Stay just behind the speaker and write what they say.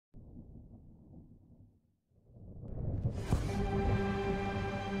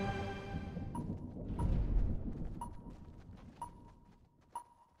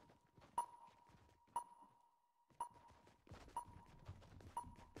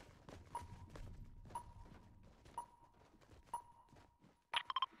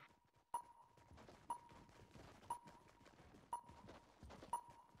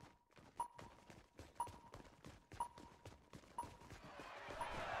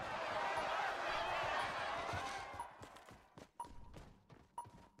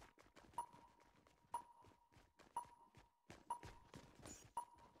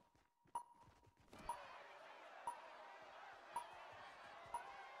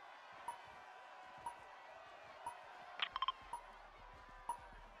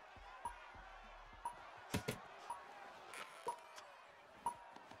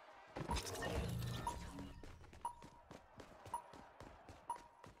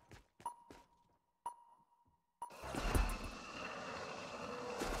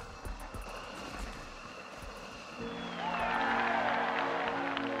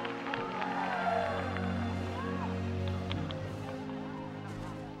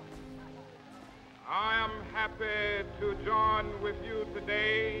happy to join with you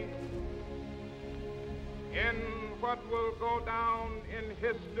today in what will go down in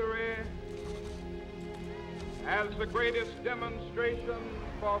history as the greatest demonstration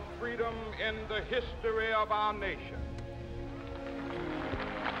for freedom in the history of our nation.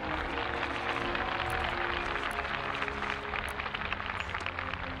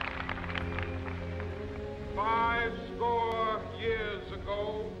 Years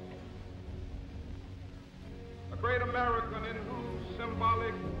ago, a great American in whose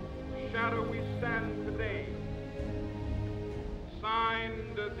symbolic shadow we stand today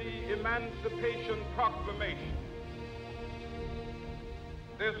signed the Emancipation Proclamation.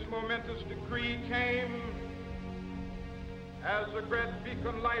 This momentous decree came as a great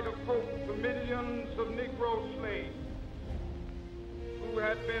beacon light of hope to millions of Negro slaves who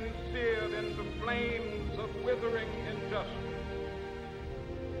had been seared in the flames of withering injustice.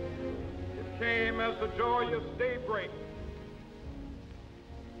 It came as a joyous daybreak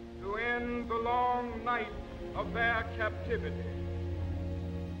to end the long night of their captivity.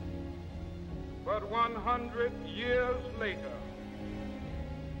 But 100 years later,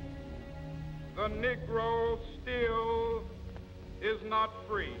 the Negro still is not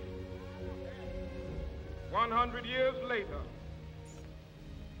free. 100 years later,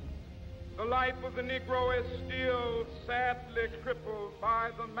 the life of the Negro is still sadly crippled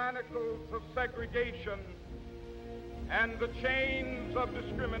by the manacles of segregation and the chains of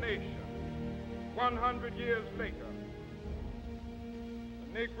discrimination. 100 years later,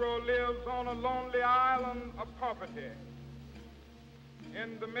 the Negro lives on a lonely island of poverty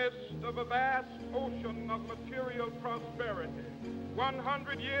in the midst of a vast ocean of material prosperity.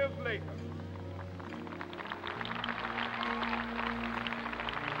 100 years later,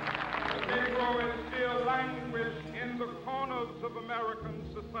 the Negro is still languished in the corners of American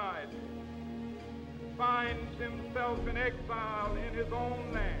society, finds himself in exile in his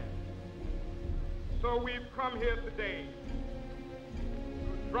own land. So we've come here today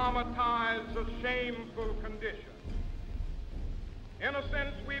to dramatize a shameful condition. In a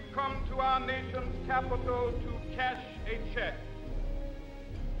sense, we've come to our nation's capital to cash a check.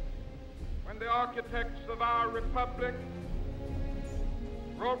 When the architects of our republic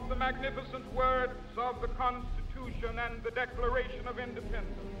wrote the magnificent words of the Constitution and the Declaration of Independence,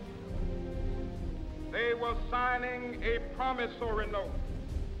 they were signing a promissory note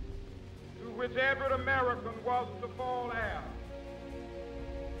to which every American was to fall heir.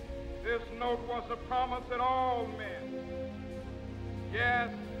 This note was a promise that all men, yes,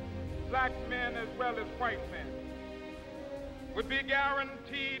 black men as well as white men, would be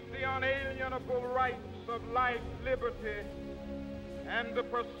guaranteed the unalienable rights of life, liberty, and the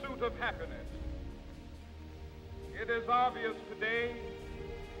pursuit of happiness. It is obvious today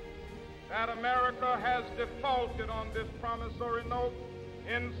that America has defaulted on this promissory note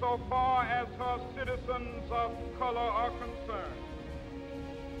insofar as her citizens of color are concerned.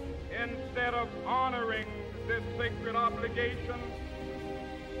 Instead of honoring this sacred obligation,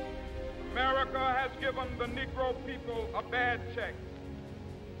 America has given the Negro people a bad check,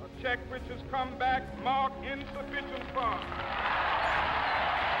 a check which has come back marked insufficient funds.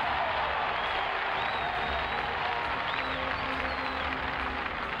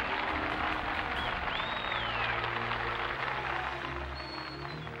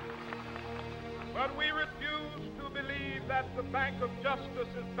 But we refuse to believe that the Bank of Justice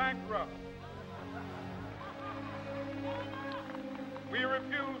is bankrupt. We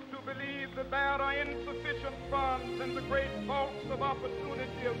refuse to believe that there are insufficient funds in the great vaults of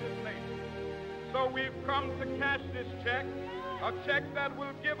opportunity of this nation. So we've come to cash this check, a check that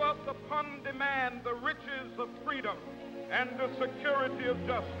will give us upon demand the riches of freedom and the security of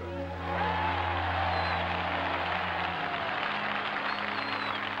justice.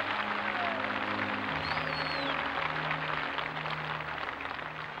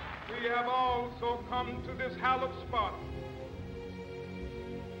 We have also come to this hallowed spot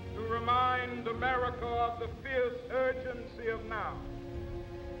to remind America of the fierce urgency of now.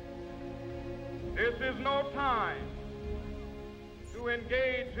 This is no time to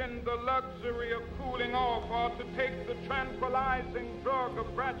engage in the luxury of cooling off or to take the tranquilizing drug of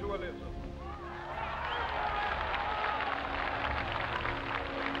gradualism.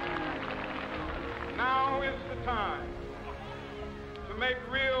 Now is the time to make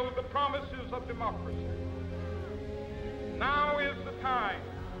real the promises of democracy. Now is the time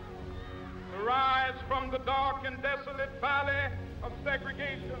to rise from the dark and desolate valley of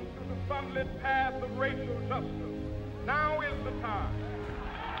segregation to the sunlit path of racial justice. Now is the time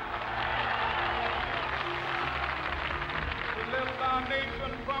to lift our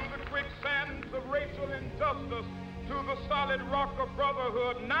nation from the quicksands of racial injustice to the solid rock of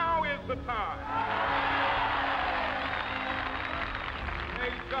brotherhood. Now is the time.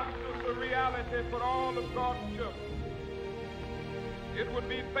 Make justice a reality for all of God's children. It would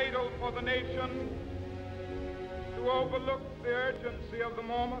be fatal for the nation to overlook the urgency of the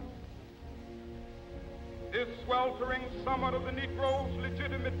moment. This sweltering summit of the Negro's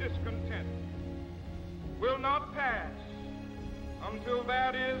legitimate discontent will not pass until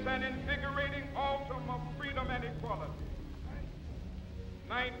there is an invigorating autumn of freedom and equality.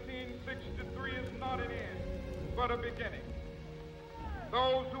 1963 is not an end, but a beginning.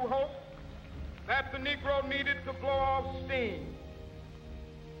 Those who hope that the Negro needed to blow off steam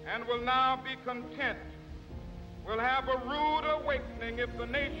and will now be content will have a rude awakening if the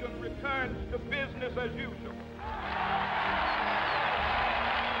nation returns to business as usual.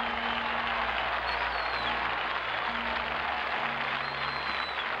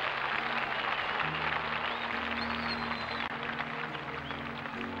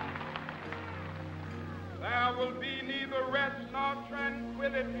 There will be neither rest nor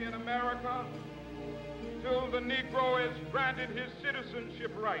tranquility in America till the Negro is granted his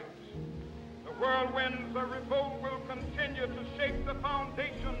citizenship rights. The whirlwinds of revolt will continue to shake the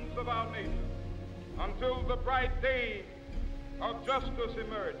foundations of our nation until the bright day of justice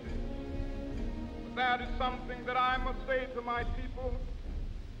emerges. But that is something that I must say to my people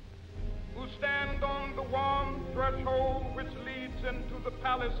who stand on the warm threshold which leads into the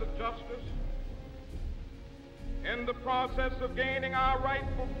palace of justice. In the process of gaining our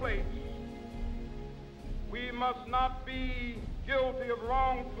rightful place, we must not be guilty of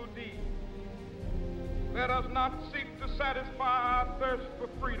wrongful deeds. Let us not seek to satisfy our thirst for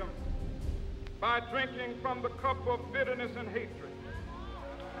freedom by drinking from the cup of bitterness and hatred.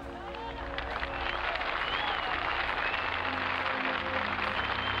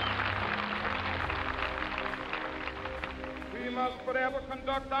 We must forever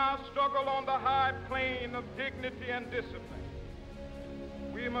conduct our struggle on the high plane of dignity and discipline.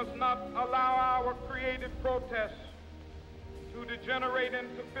 We must not allow our creative protests to degenerate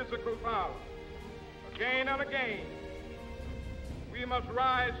into physical violence. Again and again, we must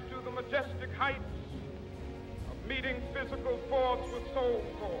rise to the majestic heights of meeting physical force with soul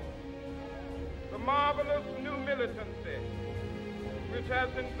force. The marvelous new militancy which has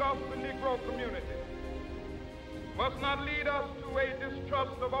engulfed the Negro community must not lead us to a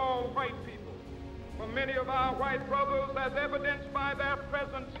distrust of all white people. For many of our white brothers, as evidenced by their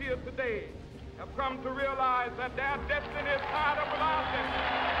presence here today, have come to realize that their destiny is tied up with our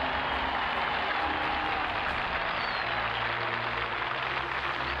destiny.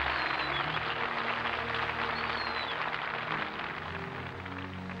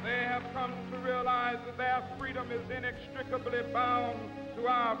 They have come to realize that their freedom is inextricably bound to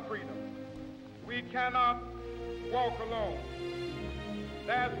our freedom. We cannot walk alone.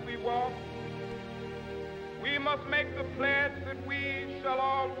 As we walk, we must make the pledge that we shall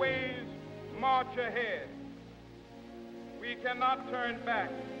always march ahead. We cannot turn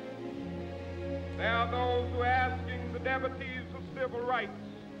back. There are those who are asking the devotees of civil rights,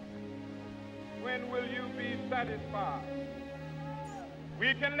 when will you be satisfied?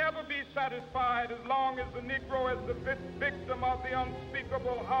 We can never be satisfied as long as the Negro is the victim of the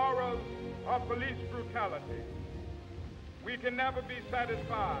unspeakable horrors of police brutality. We can never be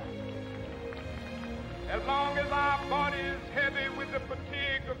satisfied as long as our body is heavy with the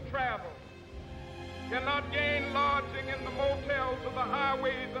fatigue of travel, cannot gain lodging in the motels of the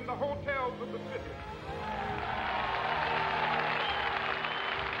highways and the hotels of the city.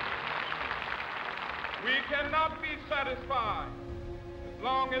 We cannot be satisfied as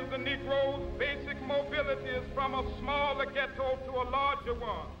long as the Negro's basic mobility is from a smaller ghetto to a larger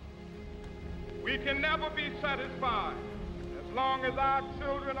one. We can never be satisfied as long as our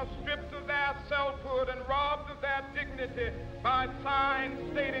children are stripped of their selfhood and robbed of their dignity by signs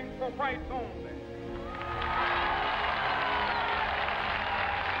stating for whites only.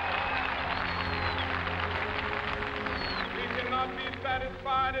 We cannot be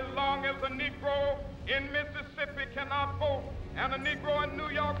satisfied as long as a Negro in Mississippi cannot vote and a Negro in New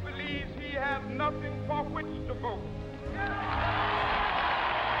York believes he has nothing for which to vote.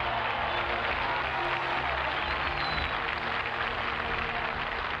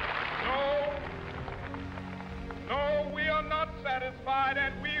 No, we are not satisfied,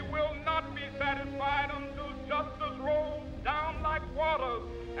 and we will not be satisfied until justice rolls down like waters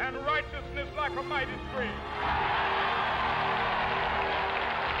and righteousness like a mighty stream.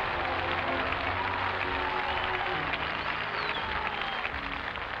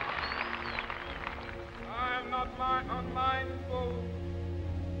 I am not unmindful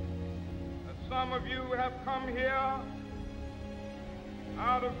that some of you have come here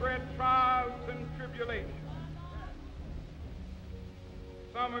out of great trials and tribulations.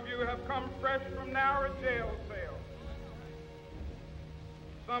 Some of you have come fresh from narrow jail cells.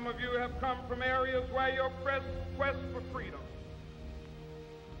 Some of you have come from areas where your quest for freedom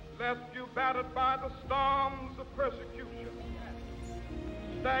left you battered by the storms of persecution,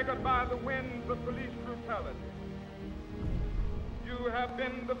 staggered by the winds of police brutality. You have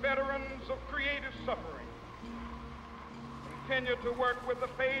been the veterans of creative suffering. Continue to work with the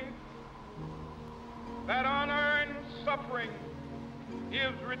faith that unearned suffering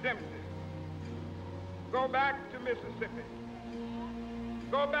is redemptive. Go back to Mississippi.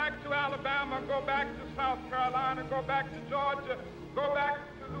 Go back to Alabama. Go back to South Carolina. Go back to Georgia. Go back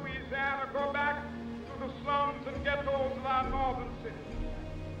to Louisiana. Go back to the slums and ghettos of our northern cities,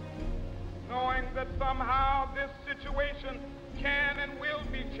 knowing that somehow this situation can and will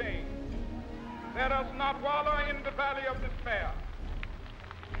be changed. Let us not wallow in the valley of despair.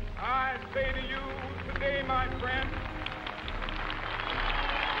 I say to you today, my friend,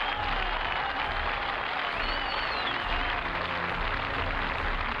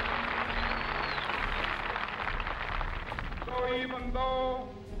 so even though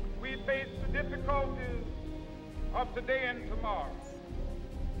we face the difficulties of today and tomorrow,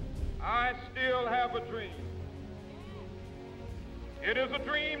 I still have a dream. It is a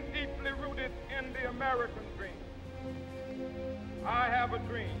dream deeply rooted in the American dream. I have a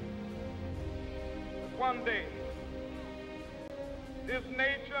dream that one day this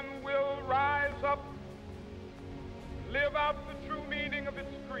nation will rise up, live out the true meaning of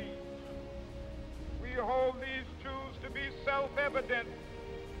its creed. We hold these truths to be self-evident,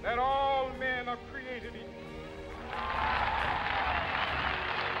 that all men are created equal.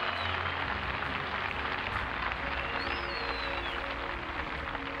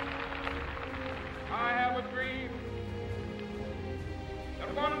 I have a dream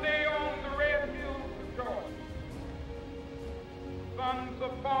that one day on the red hills of Georgia, sons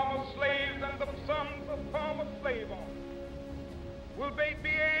of former slaves and the sons of former slave owners will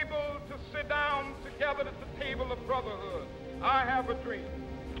be able to sit down together at the table of brotherhood. I have a dream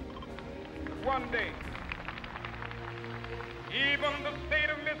that one day, even the state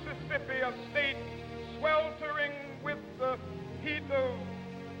of Mississippi, a state sweltering with the heat of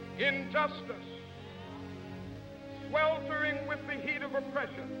injustice, sweltering with the heat of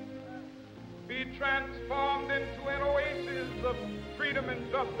oppression, be transformed into an oasis of freedom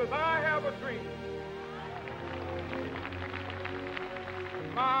and justice. I have a dream.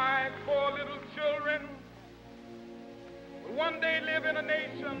 My four little children will one day live in a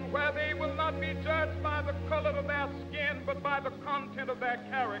nation where they will not be judged by the color of their skin, but by the content of their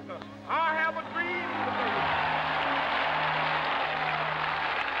character. I have a dream today.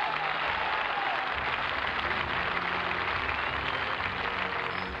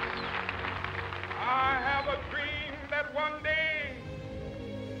 One day,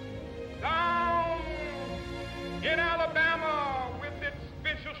 down in Alabama, with its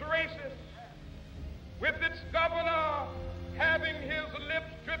vicious racists, with its governor having his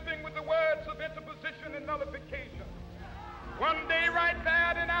lips dripping with the words of interposition and nullification, one day right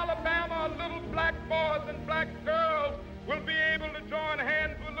there in Alabama, little black boys and black girls will be able to join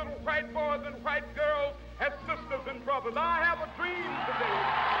hands with little white boys and white girls as sisters and brothers. I have a dream today.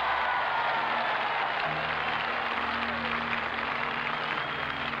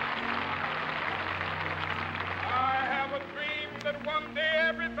 That one day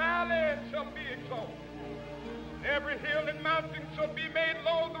every valley shall be exalted, every hill and mountain shall be made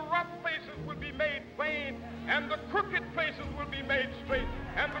low, the rough places will be made plain, and the crooked places will be made straight,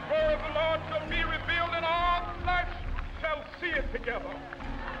 and the glory of the Lord shall be revealed, and all flesh shall see it together.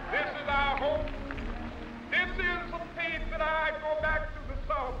 This is our hope. This is the faith that I go back to the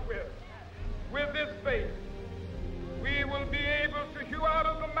South with. With this faith, we will be able to hew out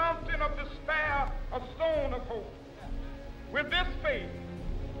of the mountain of despair a stone of hope. With this faith,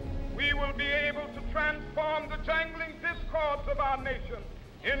 we will be able to transform the jangling discords of our nation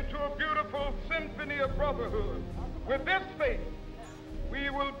into a beautiful symphony of brotherhood. With this faith, we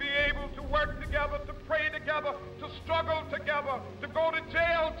will be able to work together, to pray together, to struggle together, to go to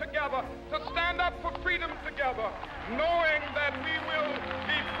jail together, to stand up for freedom together, knowing that we will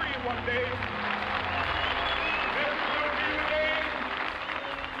be free one day. This will be the day.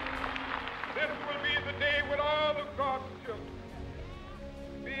 This will be the day when all of God's children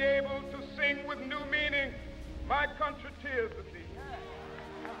be able to sing with new meaning, my country, tears of thee.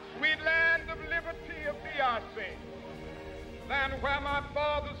 Sweet land of liberty, of thee I sing. Land where my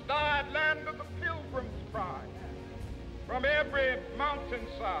fathers died, land of the pilgrim's pride. from every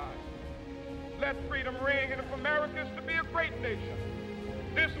mountainside. Let freedom ring, and if America is to be a great nation,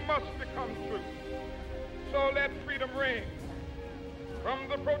 this must become true. So let freedom ring from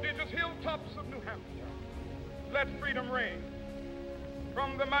the prodigious hilltops of New Hampshire. Let freedom ring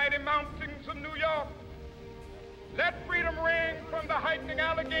from the mighty mountains of New York. Let freedom ring from the hiking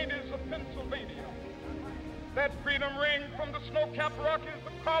Alleghenies of Pennsylvania. Let freedom ring from the snow-capped Rockies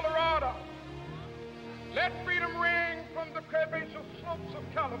of Colorado. Let freedom ring from the curvaceous slopes of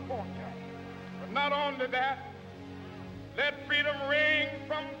California. But not only that, let freedom ring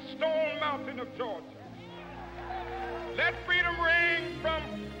from Stone Mountain of Georgia. Let freedom ring from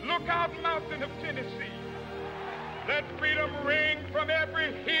Lookout Mountain of Tennessee. Let freedom ring from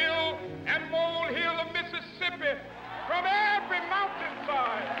every hill and molehill of Mississippi, from every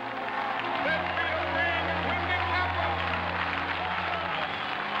mountainside. Let freedom ring, and when it happens,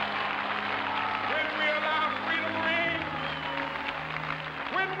 when we allow freedom ring,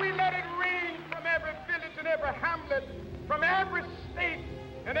 when we let it ring from every village and every hamlet, from every state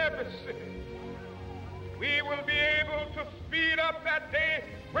and every city, we will be able to speed up that day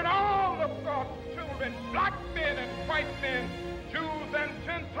when all of God's children, black men and white men, Jews and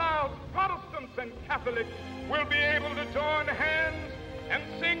Gentiles, Protestants and Catholics, will be able to join hands and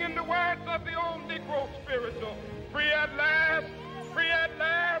sing in the words of the old Negro spiritual, free at last, free at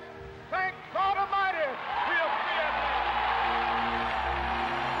last.